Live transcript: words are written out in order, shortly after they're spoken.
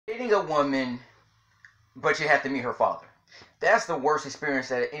dating a woman, but you have to meet her father. That's the worst experience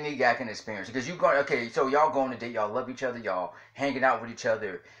that any guy can experience because you going okay, so y'all going to date, y'all love each other, y'all hanging out with each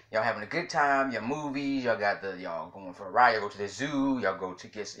other, y'all having a good time, your movies, y'all going for a ride, y'all go to the zoo, y'all go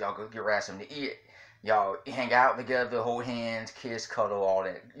get around something to eat, y'all hang out together, hold hands, kiss, cuddle, all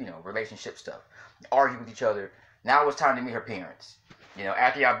that, relationship stuff, argue with each other. Now it's time to meet her parents.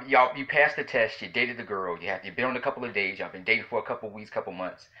 After y'all you passed the test, you dated the girl, you've been on a couple of dates, y'all been dating for a couple of weeks, couple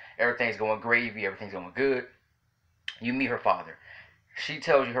months, everything's going gravy, everything's going good. You meet her father. She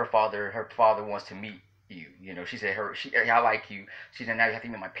tells you her father wants to meet you. She said I like you. She said now you have to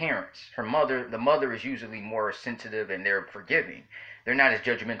meet my parents. The mother is usually more sensitive and they're forgiving. They're not as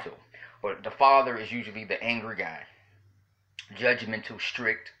judgmental. But the father is usually the angry guy, judgmental,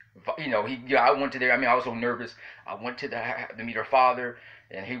 strict. I went to there. I mean, I was so nervous. I went to meet her father,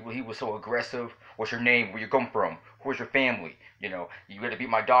 and he was so aggressive. What's your name? Where you come from? Where's your family? You got to be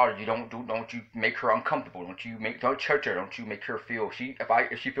my daughter. Don't you make her uncomfortable. Don't touch her. Don't you make her feel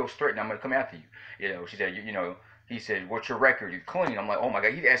if she feels threatened, I'm gonna come after you. She said he said, "What's your record? You're clean." I'm like, "Oh my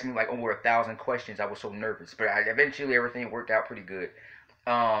God!" He asked me like over 1,000 questions. I was so nervous, but eventually everything worked out pretty good.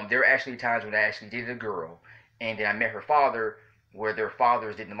 There were actually times when I actually dated a girl, and then I met her father, where their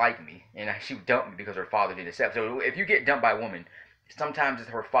fathers didn't like me, and she dumped me because her father didn't accept. So if you get dumped by a woman, sometimes it's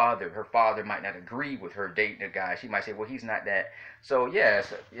her father. Her father might not agree with her dating a guy. She might say, "Well, he's not that." So yeah,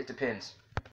 it depends.